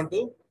they want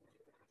to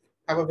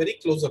have a very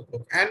close-up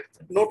look. And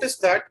notice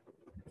that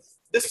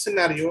this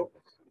scenario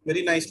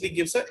very nicely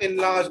gives an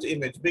enlarged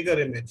image, bigger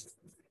image.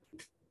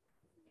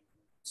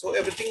 So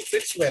everything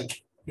fits well.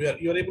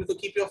 You're able to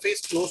keep your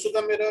face close to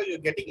the mirror, you're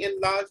getting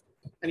enlarged,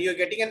 and you're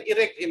getting an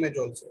erect image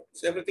also.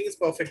 So everything is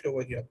perfect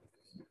over here.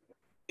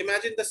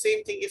 Imagine the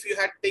same thing if you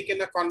had taken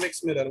a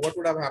convex mirror, what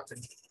would have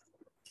happened?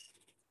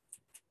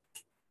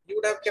 You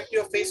would have kept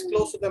your face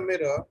close to the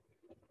mirror.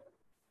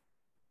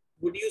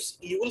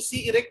 You will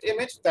see erect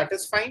image, that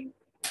is fine.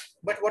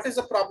 But what is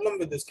the problem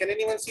with this? Can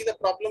anyone see the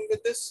problem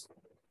with this?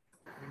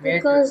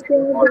 Image Because they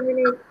are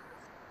dominant.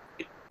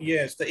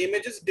 Yes, the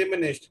image is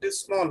diminished. It is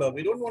smaller.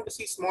 We don't want to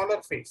see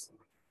smaller face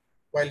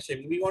while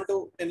shaving. We want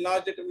to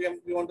enlarge it.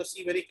 We want to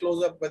see very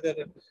close up whether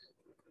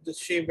the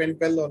shave went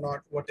well or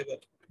not, whatever,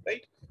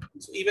 right?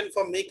 So even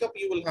for makeup,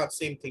 you will have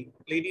same thing.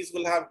 Ladies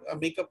will have a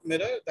makeup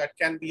mirror that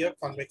can be a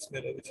convex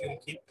mirror, which you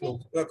will keep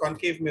close. A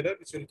concave mirror,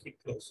 which you will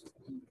keep close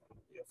to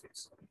your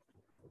face.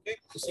 Okay,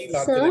 to see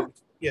larger Sir, image.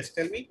 Yes,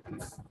 tell me.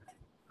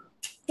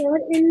 sir,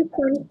 in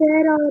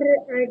funfair or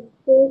at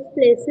those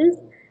places,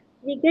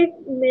 we get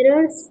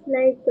mirrors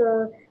like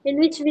in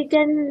which we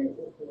can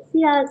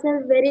see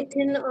ourselves very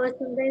thin, or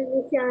sometimes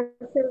we see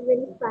ourselves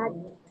very fat,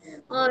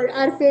 or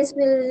our face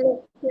will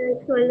look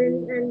like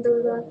swollen, and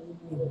those are.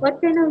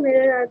 What kind of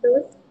mirror are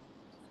those?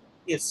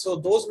 Yes, so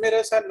those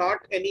mirrors are not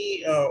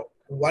any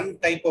one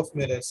type of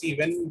mirror. See,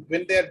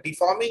 when they are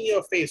deforming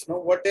your face, no,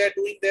 what they are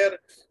doing, they're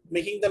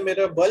making the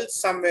mirror bulge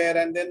somewhere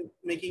and then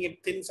making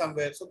it thin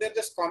somewhere. So they're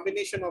just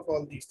combination of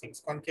all these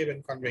things, concave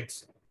and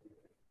convex.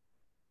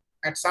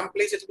 At some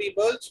place it will be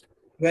bulged.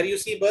 Where you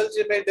see bulge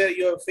image there,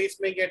 your face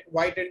may get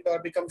widened or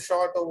become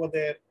short over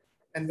there.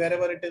 And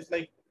wherever it is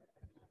like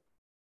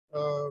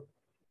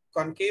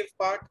concave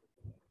part,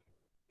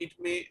 it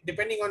may,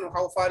 depending on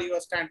how far you are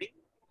standing,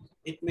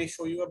 it may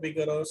show you a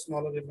bigger or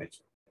smaller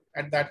image.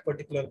 at that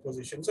particular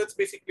position. So it's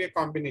basically a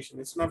combination.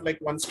 It's not like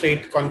one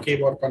straight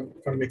concave or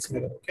convex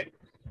mirror. Okay.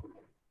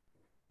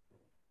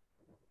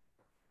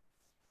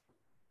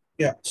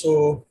 Yeah.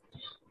 So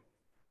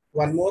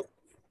one more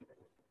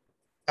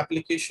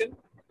application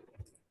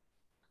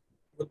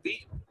would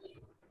be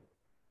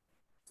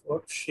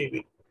for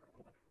shaving.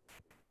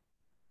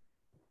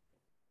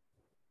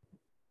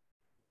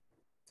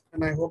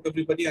 And I hope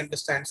everybody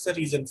understands the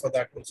reason for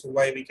that also,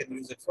 why we can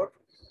use it for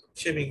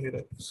shaving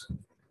mirrors.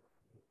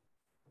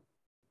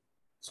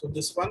 So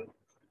this one,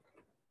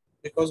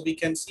 because we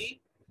can see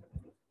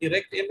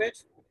direct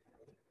image,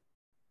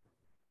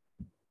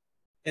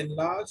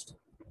 enlarged,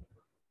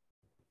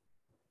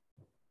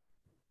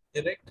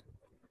 direct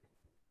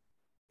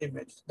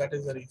image. That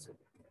is the reason.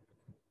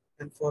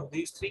 And for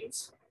these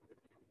things,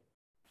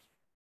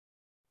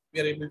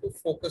 we are able to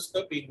focus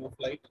the beam of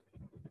light.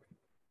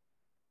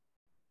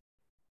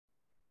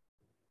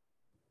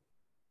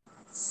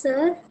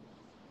 Sir,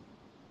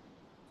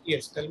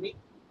 Yes, tell me.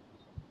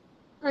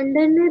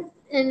 underneath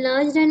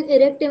enlarged and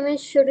erect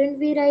image, shouldn't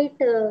we write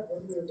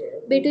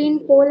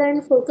between pole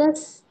and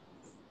focus?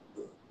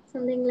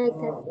 Something like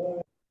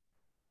that.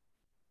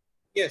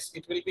 Yes,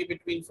 it will be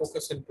between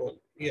focus and pole.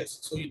 Yes,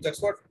 so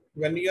that's what,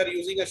 when you are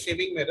using a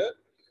shaving mirror,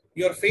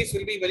 your face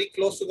will be very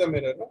close to the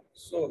mirror. No?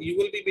 So you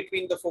will be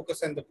between the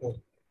focus and the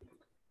pole.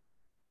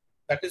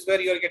 That is where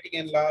you are getting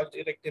enlarged,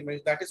 erect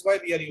image. That is why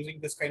we are using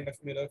this kind of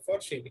mirror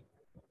for shaving.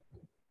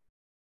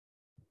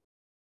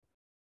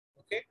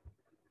 Okay.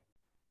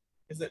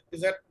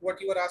 Is that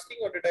what you were asking,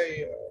 or did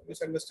I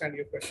misunderstand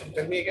your question?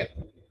 Tell me again.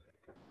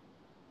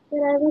 Sir,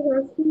 I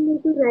was asking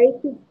you to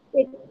write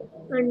it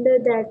under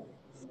that.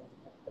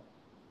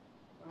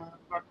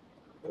 Not,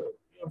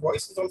 your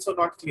voice is also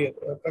not clear.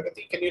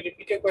 Pragati, can you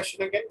repeat your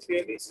question again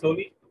clearly,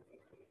 slowly?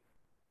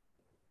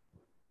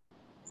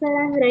 Sir,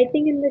 I'm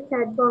writing in the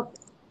chat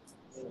box.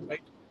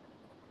 Right.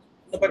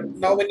 No, but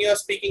now when you are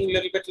speaking a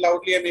little bit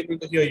loudly, I'm able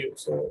to hear you.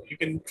 So you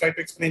can try to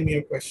explain me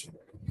your question.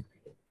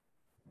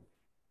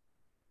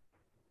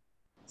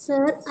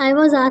 Sir, I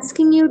was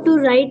asking you to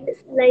write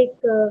like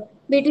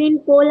between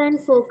pole and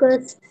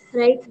focus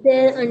right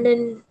there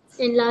under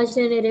enlarged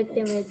and erect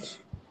image.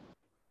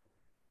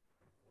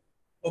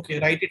 Okay,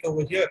 write it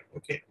over here.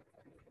 Okay.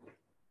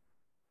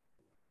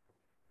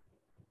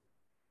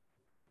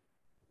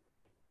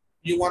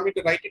 You want me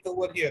to write it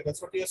over here?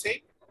 That's what you're saying?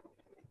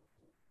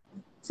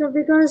 So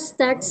because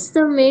that's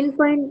the main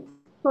point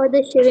for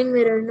the shaving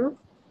mirror, no?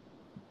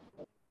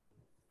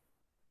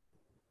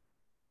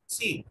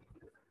 See,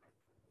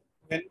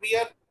 when we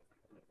are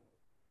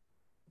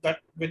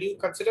when you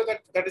consider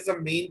that that is the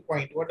main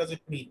point, what does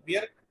it mean?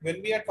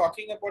 When we are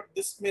talking about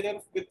this mirror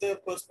with the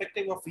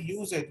perspective of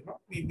usage, no?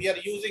 We are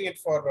using it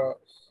for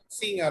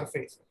seeing our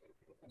face.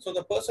 So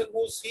the person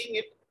who's seeing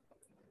it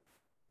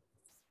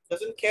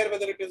doesn't care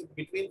whether it is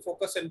between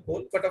focus and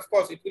pole, but of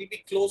course it will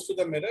be close to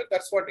the mirror.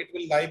 That's what it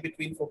will lie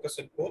between focus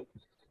and pole.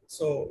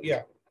 So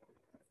yeah,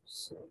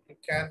 so you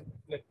can,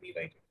 let me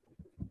write it.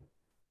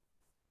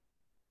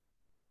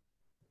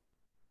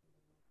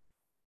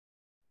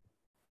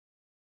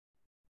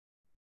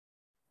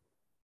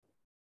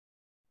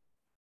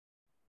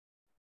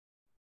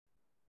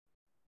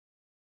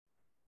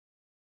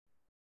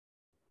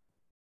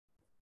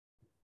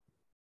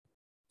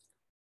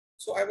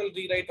 So I will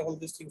rewrite all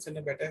these things in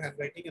a better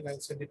handwriting and I'll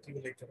send it to you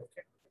later.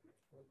 Okay,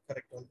 I'll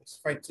correct all this.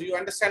 Fine. So you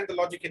understand the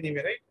logic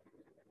anyway, right?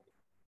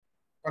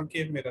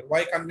 Concave mirror.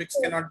 Why convex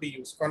cannot be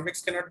used?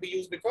 Convex cannot be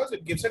used because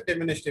it gives a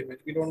diminished image.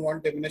 We don't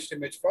want diminished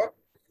image for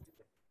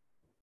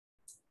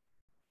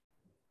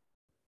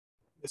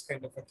this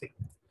kind of a thing.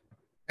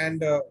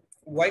 And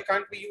why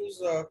can't we use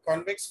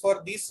convex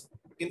for these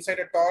inside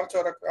a torch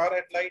or a car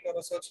headlight or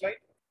a searchlight?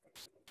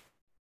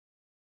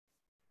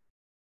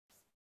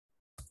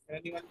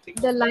 Anyone think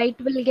The of that?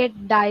 light will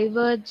get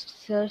diverged,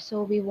 sir,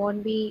 so we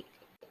won't be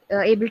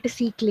able to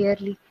see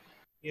clearly.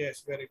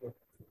 Yes, very good.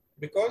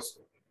 Because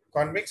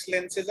convex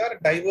lenses are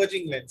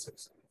diverging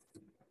lenses.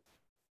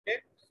 Okay,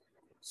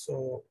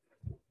 so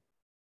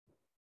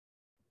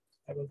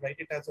I will write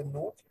it as a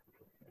note.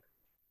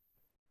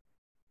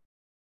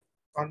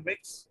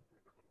 Convex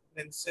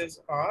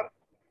lenses are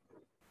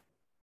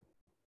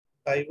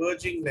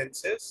diverging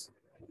lenses.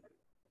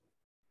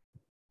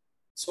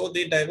 So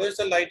they diverge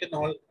the light in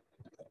all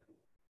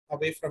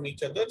away from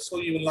each other,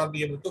 so you will not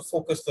be able to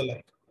focus the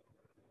light.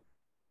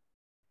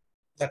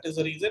 That is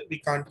the reason we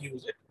can't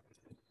use it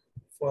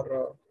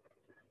for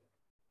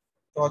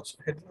torch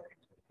headlight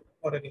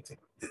or anything.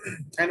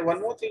 And one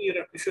more thing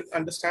you should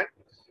understand,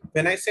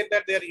 when I said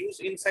that they are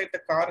used inside the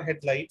car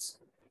headlights,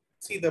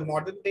 see the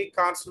modern day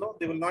cars, no,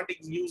 they will not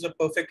use a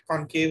perfect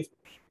concave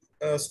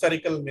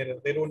spherical mirror.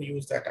 They don't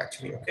use that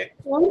actually. Okay.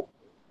 What?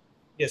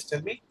 Yes,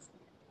 tell me.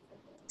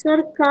 Sir,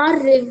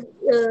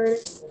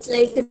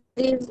 like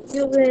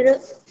review mirror.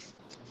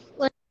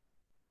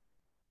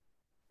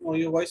 No,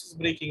 your voice is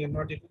breaking. I'm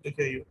not able to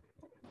hear you.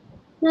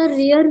 Sir,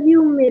 rear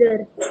view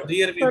mirror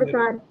Rear view for mirror.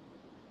 car.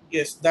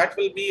 Yes, that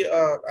will be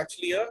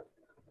actually a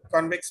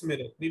convex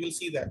mirror. We will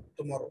see that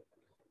tomorrow.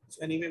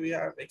 So anyway, we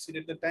have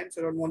exceeded the time,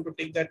 so I don't want to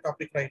take that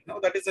topic right now.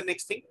 That is the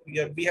next thing. We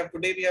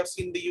have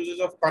seen the uses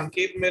of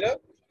concave mirror,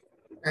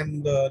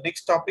 and the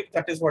next topic,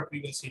 that is what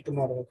we will see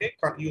tomorrow. Okay,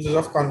 uses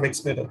of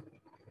convex mirror.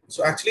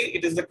 So actually,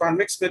 it is the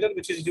convex mirror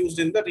which is used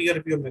in the rear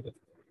view mirror.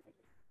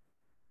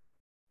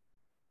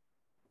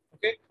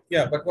 Okay,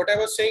 yeah, but what I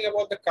was saying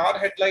about the car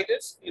headlight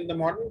is, in the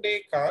modern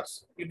day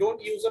cars, you don't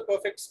use a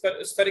perfect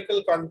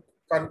spherical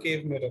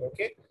concave mirror.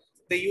 Okay,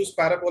 they use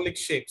parabolic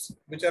shapes,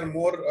 which are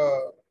more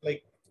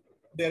like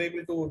they're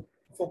able to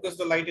focus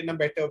the light in a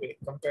better way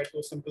compared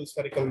to simple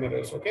spherical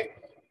mirrors. Okay,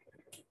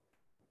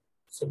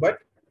 so but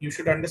you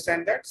should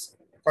understand that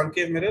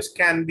concave mirrors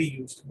can be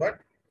used, but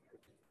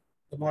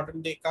the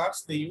modern day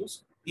cars, they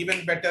use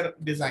even better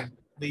design.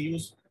 They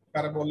use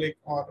parabolic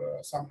or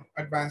some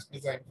advanced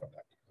design for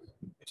that,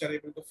 which are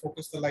able to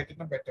focus the light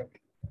in a better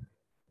way.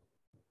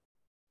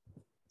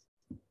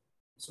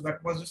 So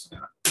that was just an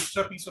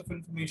extra piece of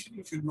information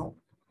you should know.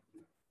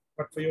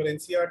 But for your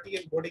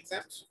NCRT and board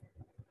exams,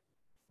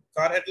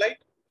 car headlight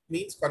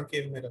means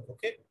concave mirror.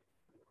 Okay,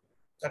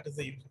 that is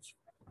the usage.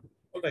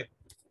 All right.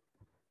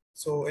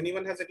 So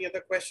anyone has any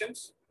other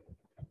questions?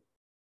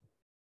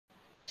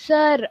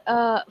 Sir,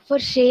 for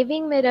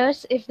shaving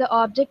mirrors, if the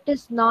object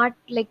is not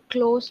like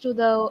close to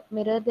the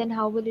mirror, then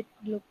how will it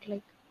look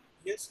like?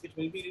 Yes, it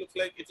will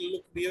it will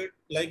look weird,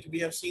 like we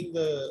have seen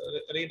the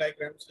ray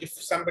diagrams. If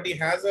somebody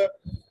has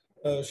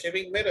a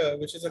shaving mirror,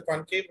 which is a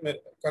concave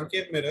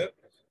mirror,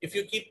 if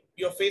you keep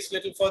your face a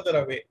little further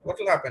away, what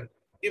will happen?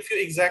 If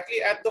you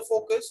exactly at the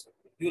focus,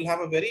 you'll have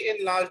a very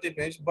enlarged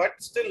image, but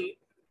still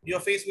your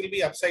face will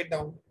be upside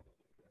down.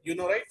 You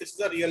know, right? This is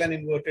a real and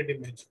inverted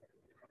image.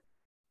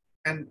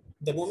 And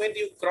the moment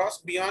you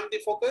cross beyond the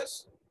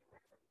focus,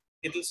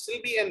 it will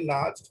still be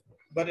enlarged,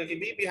 but it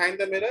will be behind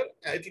the mirror.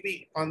 It will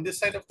be on this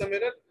side of the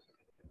mirror.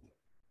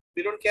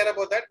 We don't care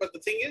about that, but the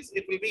thing is,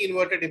 it will be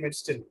inverted image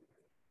still.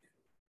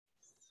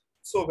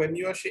 So when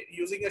you are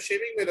using a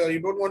shaving mirror, you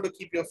don't want to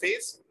keep your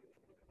face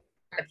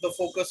at the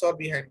focus or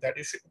behind that.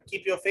 You should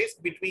keep your face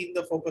between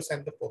the focus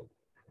and the pole.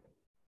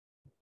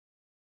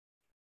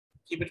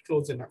 Keep it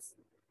close enough.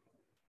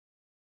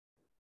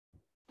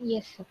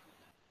 Yes, sir.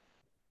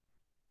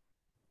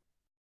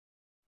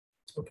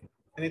 Okay.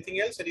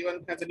 Anything else?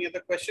 Anyone has any other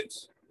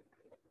questions?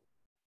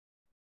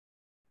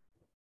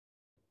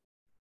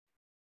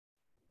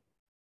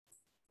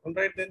 All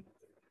right then.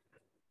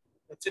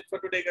 That's it for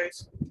today,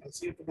 guys. I'll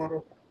see you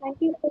tomorrow.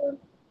 Thank you, sir.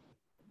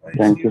 Bye.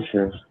 Thank you,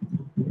 sir.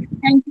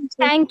 Thank you, sir.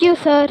 Thank you,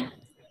 sir.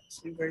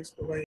 See you guys. Bye-bye.